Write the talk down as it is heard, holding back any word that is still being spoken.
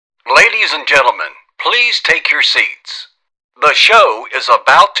Ladies and gentlemen, please take your seats. The show is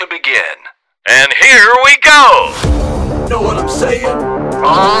about to begin. And here we go! Know what I'm saying?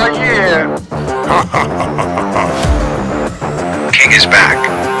 Oh yeah! King is back.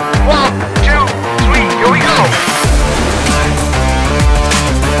 1, 2, 3, here we go!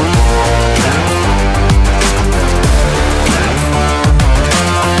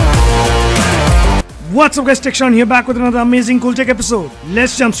 What's up guys, TechSean here, back with another amazing cool tech episode.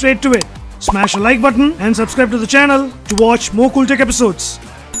 Let's jump straight to it. Smash the like button and subscribe to the channel to watch more cool tech episodes.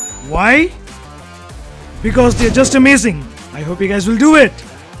 Why? Because they're just amazing. I hope you guys will do it.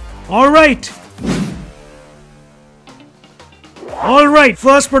 Alright,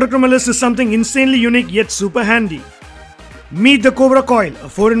 first product on my list is something insanely unique yet super handy. Meet the Cobra Coil, a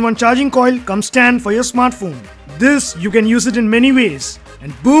 4-in-1 charging coil cum stand for your smartphone. This, you can use it in many ways.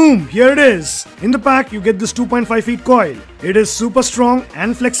 And boom, here it is. In the pack, you get this 2.5 feet coil. It is super strong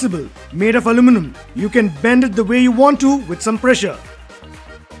and flexible, made of aluminum. You can bend it the way you want to with some pressure.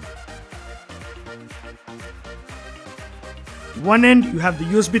 One end you have the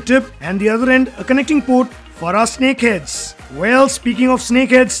USB tip and the other end a connecting port for our snake heads. Well, speaking of snake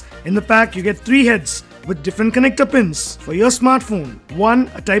heads, in the pack you get 3 heads with different connector pins for your smartphone.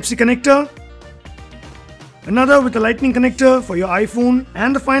 One, a Type-C connector, another with a lightning connector for your iPhone,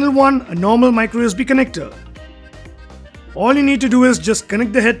 and the final one, a normal micro USB connector. All you need to do is just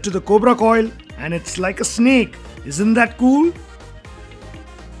connect the head to the Cobra Coil and it's like a snake. Isn't that cool?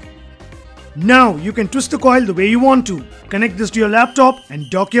 Now you can twist the coil the way you want to. Connect this to your laptop and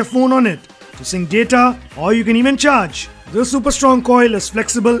dock your phone on it to sync data, or you can even charge. This super strong coil is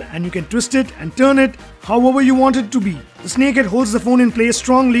flexible and you can twist it and turn it however you want it to be. The snakehead holds the phone in place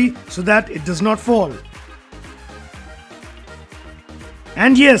strongly so that it does not fall.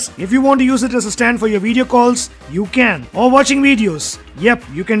 And yes, if you want to use it as a stand for your video calls, you can. Or watching videos. Yep,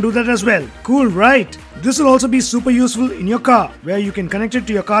 you can do that as well. Cool, right? This will also be super useful in your car, where you can connect it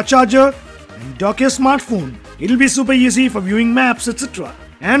to your car charger and dock your smartphone. It'll be super easy for viewing maps, etc.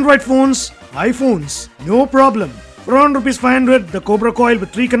 Android phones, iPhones, no problem. For around ₹500, the Cobra Coil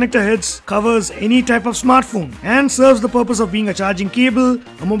with 3 connector heads covers any type of smartphone and serves the purpose of being a charging cable,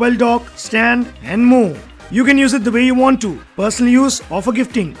 a mobile dock, stand, and more. You can use it the way you want to, personal use or for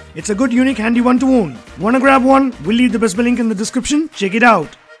gifting. It's a good, unique, handy one to own. Wanna grab one? We'll leave the best link in the description. Check it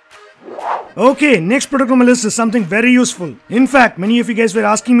out. Okay, next product on my list is something very useful. In fact, many of you guys were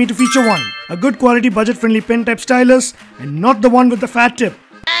asking me to feature one. A good quality budget-friendly pen type stylus and not the one with the fat tip.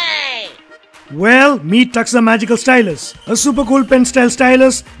 Well, meet Tuxer Magical Stylus, a super cool pen style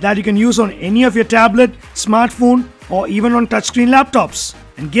stylus that you can use on any of your tablet, smartphone, or even on touchscreen laptops.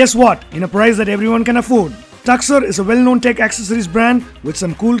 And guess what? In a price that everyone can afford. Tuxer is a well-known tech accessories brand with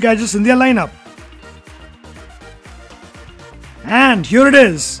some cool gadgets in their lineup. And here it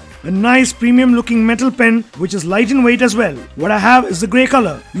is. A nice premium looking metal pen which is light in weight as well. What I have is the grey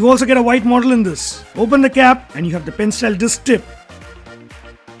color. You also get a white model in this. Open the cap and you have the pen style disc tip.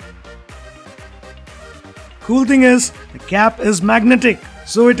 Cool thing is, the cap is magnetic,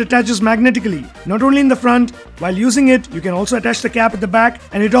 so it attaches magnetically. Not only in the front, while using it, you can also attach the cap at the back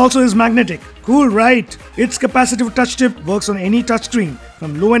and it also is magnetic. Cool, right? Its capacitive touch tip works on any touchscreen,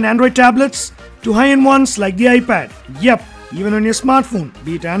 from low-end Android tablets to high-end ones like the iPad. Yep, even on your smartphone,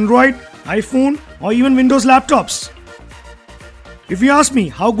 be it Android, iPhone, or even Windows laptops. If you ask me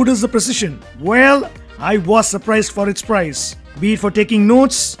how good is the precision, well, I was surprised for its price. Be it for taking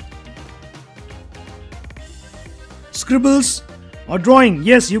notes, scribbles, or drawing,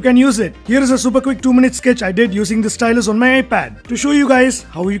 yes, you can use it. Here is a super quick 2-minute sketch I did using the stylus on my iPad to show you guys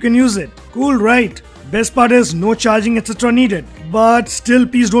how you can use it. Cool, right? Best part is no charging etc. needed. But still,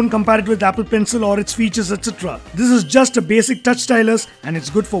 please don't compare it with Apple Pencil or its features etc. This is just a basic touch stylus and it's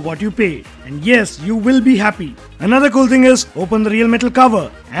good for what you pay. And yes, you will be happy. Another cool thing is, open the real metal cover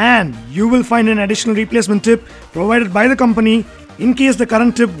and you will find an additional replacement tip provided by the company in case the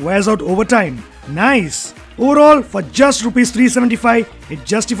current tip wears out over time. Nice! Overall, for just ₹375, it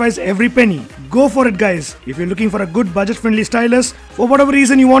justifies every penny. Go for it guys, if you're looking for a good budget-friendly stylus, for whatever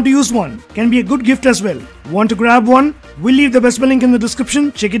reason you want to use one. Can be a good gift as well. Want to grab one? We'll leave the best link in the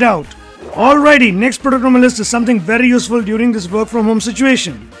description, check it out. Alrighty, next product on my list is something very useful during this work from home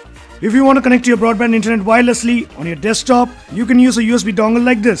situation. If you want to connect to your broadband internet wirelessly on your desktop, you can use a USB dongle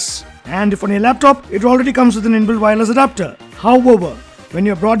like this. And if on your laptop, it already comes with an inbuilt wireless adapter. However, when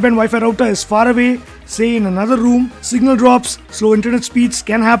your broadband Wi-Fi router is far away, say in another room, signal drops, slow internet speeds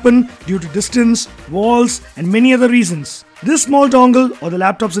can happen due to distance, walls, and many other reasons. This small dongle or the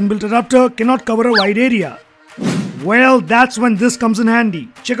laptop's inbuilt adapter cannot cover a wide area. Well, that's when this comes in handy.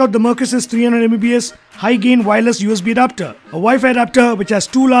 Check out the Mercusys 300 Mbps high gain wireless USB adapter, a Wi-Fi adapter which has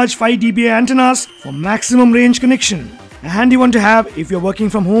two large 5 dBA antennas for maximum range connection. A handy one to have if you're working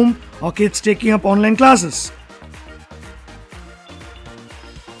from home or kids taking up online classes.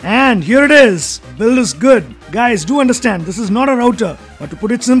 And here it is. Build is good. Guys, do understand this is not a router, but to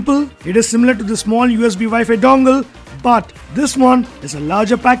put it simple, it is similar to the small USB Wi-Fi dongle, but this one is a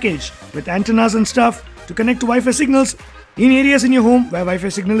larger package with antennas and stuff to connect to Wi-Fi signals in areas in your home where Wi-Fi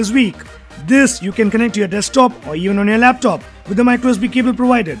signal is weak. This you can connect to your desktop or even on your laptop with the micro USB cable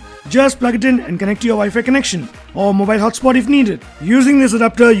provided. Just plug it in and connect to your Wi-Fi connection or mobile hotspot if needed. Using this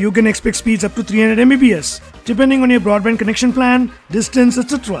adapter, you can expect speeds up to 300 Mbps. Depending on your broadband connection plan, distance,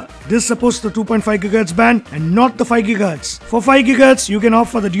 etc. This supports the 2.5 GHz band and not the 5 GHz. For 5 GHz, you can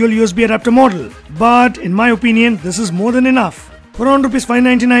opt for the dual USB adapter model. But in my opinion, this is more than enough. For around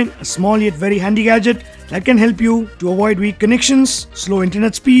 ₹599, a small yet very handy gadget that can help you to avoid weak connections, slow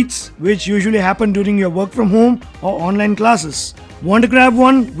internet speeds, which usually happen during your work from home or online classes. Want to grab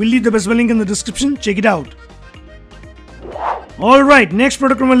one? We'll leave the best link in the description. Check it out. Alright, next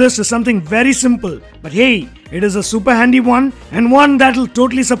product on my list is something very simple, but hey, it is a super handy one and one that will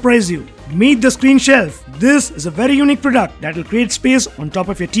totally surprise you. Meet the Screen Shelf. This is a very unique product that will create space on top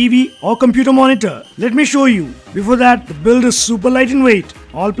of your TV or computer monitor. Let me show you. Before that, the build is super light in weight,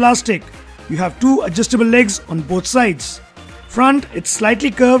 all plastic. You have two adjustable legs on both sides. Front, it's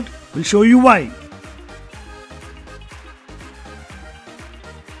slightly curved, we'll show you why.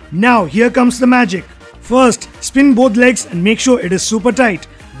 Now here comes the magic. First, spin both legs and make sure it is super tight.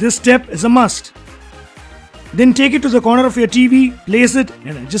 This step is a must. Then take it to the corner of your TV, place it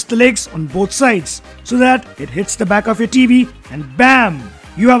and adjust the legs on both sides so that it hits the back of your TV and BAM!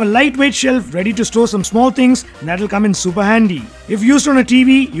 You have a lightweight shelf ready to store some small things that will come in super handy. If used on a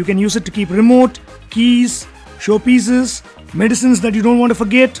TV, you can use it to keep remote, keys, showpieces, medicines that you don't want to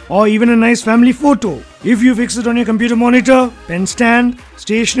forget, or even a nice family photo. If you fix it on your computer monitor, pen stand,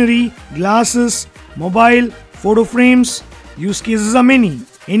 stationery, glasses, mobile, photo frames, use cases are many.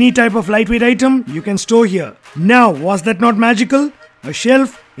 Any type of lightweight item you can store here. Now, was that not magical? A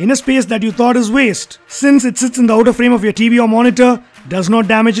shelf in a space that you thought is waste. Since it sits in the outer frame of your TV or monitor, does not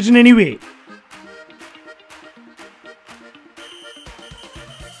damage it in any way.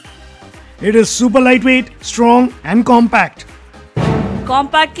 It is super lightweight, strong and compact.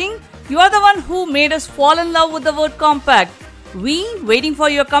 Compact King, you are the one who made us fall in love with the word compact. We, waiting for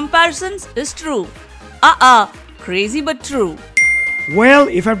your comparisons, is true. Crazy but true. Well,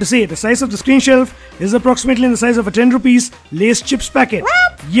 if I have to say, the size of the Screen Shelf is approximately in the size of a 10 rupees Lay's chips packet.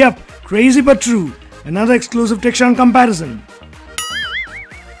 What? Yep, crazy but true. Another exclusive Tekshan comparison.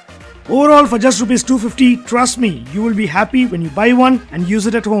 Overall, for just ₹250, trust me, you will be happy when you buy one and use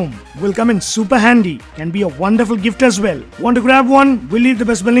it at home. Will come in super handy, can be a wonderful gift as well. Want to grab one? We'll leave the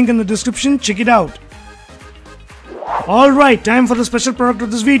best link in the description, check it out. Alright, time for the special product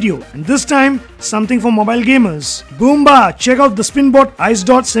of this video, and this time, something for mobile gamers. Boomba! Check out the Spinbot Ice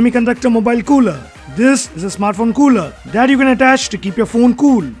Dot Semiconductor Mobile Cooler. This is a smartphone cooler that you can attach to keep your phone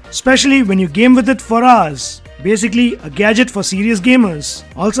cool, especially when you game with it for hours. Basically, a gadget for serious gamers.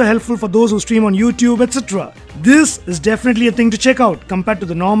 Also helpful for those who stream on YouTube, etc. This is definitely a thing to check out compared to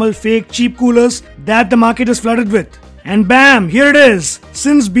the normal, fake, cheap coolers that the market is flooded with. And bam! Here it is!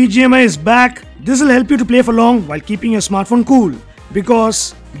 Since BGMI is back, this will help you to play for long while keeping your smartphone cool.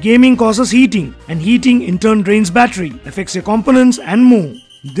 Because gaming causes heating, and heating in turn drains battery, affects your components and more.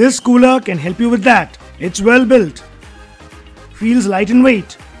 This cooler can help you with that. It's well built. Feels light in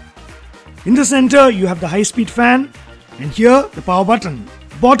weight. In the center, you have the high-speed fan, and here the power button.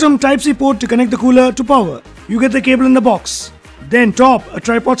 Bottom Type-C port to connect the cooler to power. You get the cable in the box. Then top, a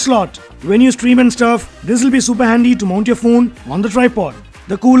tripod slot. When you stream and stuff, this will be super handy to mount your phone on the tripod.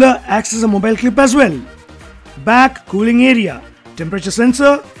 The cooler acts as a mobile clip as well. Back, cooling area, temperature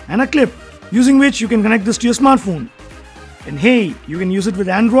sensor and a clip, using which you can connect this to your smartphone. And hey, you can use it with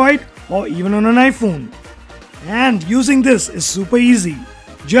Android or even on an iPhone. And using this is super easy.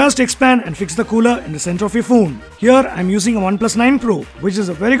 Just expand and fix the cooler in the center of your phone. Here I'm using a OnePlus 9 Pro, which is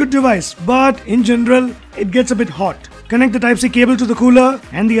a very good device, but in general, it gets a bit hot. Connect the Type-C cable to the cooler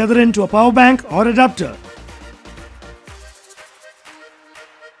and the other end to a power bank or adapter.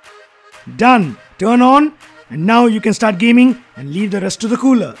 Done. Turn on, and now you can start gaming and leave the rest to the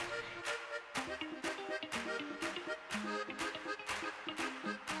cooler.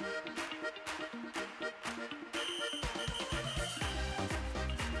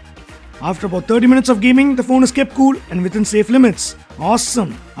 After about 30 minutes of gaming, the phone is kept cool and within safe limits.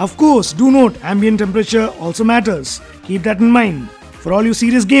 Awesome. Of course, do note ambient temperature also matters. Keep that in mind. For all you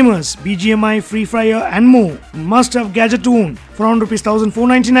serious gamers, BGMI, Free Fire and more. Must have gadget to own. For around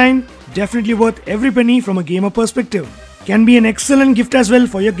 ₹1,499, definitely worth every penny from a gamer perspective. Can be an excellent gift as well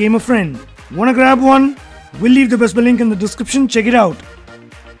for your gamer friend. Wanna grab one? We'll leave the Best Buy link in the description, check it out.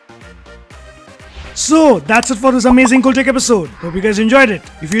 So that's it for this amazing Cool Tech episode. Hope you guys enjoyed it.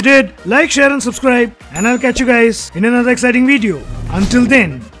 If you did, like, share and subscribe, and I'll catch you guys in another exciting video. Until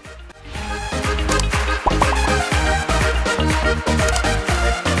then,